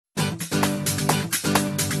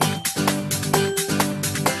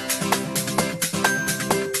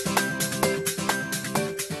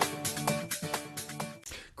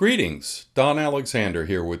Greetings, Don Alexander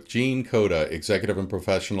here with Gene Coda, Executive and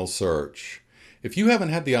Professional Search. If you haven't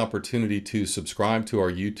had the opportunity to subscribe to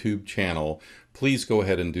our YouTube channel, please go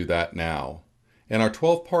ahead and do that now. In our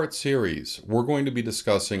 12-part series, we're going to be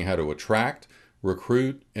discussing how to attract,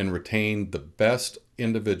 recruit, and retain the best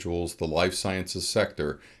individuals the life sciences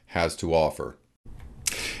sector has to offer.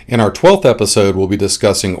 In our 12th episode, we'll be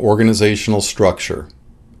discussing organizational structure.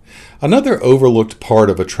 Another overlooked part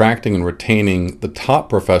of attracting and retaining the top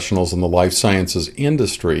professionals in the life sciences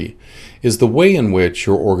industry is the way in which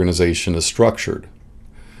your organization is structured.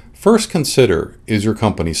 First, consider, is your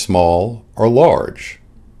company small or large?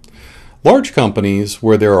 Large companies,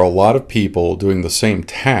 where there are a lot of people doing the same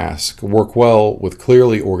task, work well with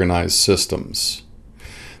clearly organized systems.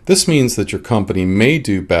 This means that your company may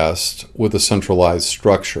do best with a centralized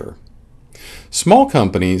structure. Small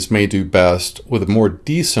companies may do best with a more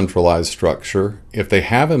decentralized structure if they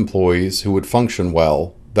have employees who would function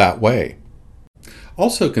well that way.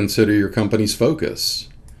 Also consider your company's focus.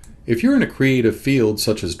 If you're in a creative field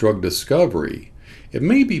such as drug discovery, it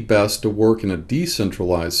may be best to work in a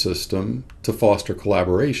decentralized system to foster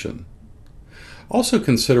collaboration. Also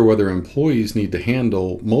consider whether employees need to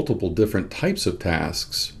handle multiple different types of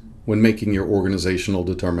tasks when making your organizational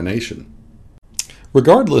determination.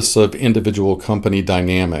 Regardless of individual company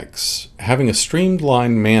dynamics, having a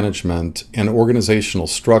streamlined management and organizational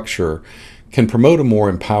structure can promote a more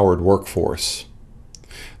empowered workforce.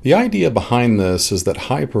 The idea behind this is that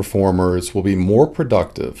high performers will be more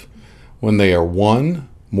productive when they are 1,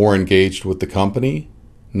 more engaged with the company,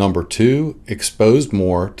 2, exposed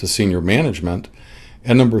more to senior management,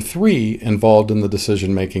 and 3, involved in the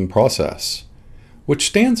decision-making process, which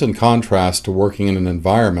stands in contrast to working in an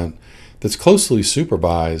environment that's closely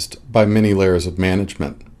supervised by many layers of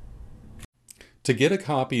management. To get a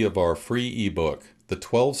copy of our free ebook, The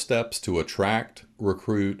 12 Steps to Attract,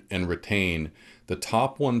 Recruit, and Retain the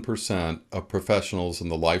Top 1% of Professionals in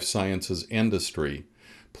the Life Sciences Industry,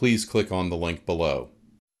 please click on the link below.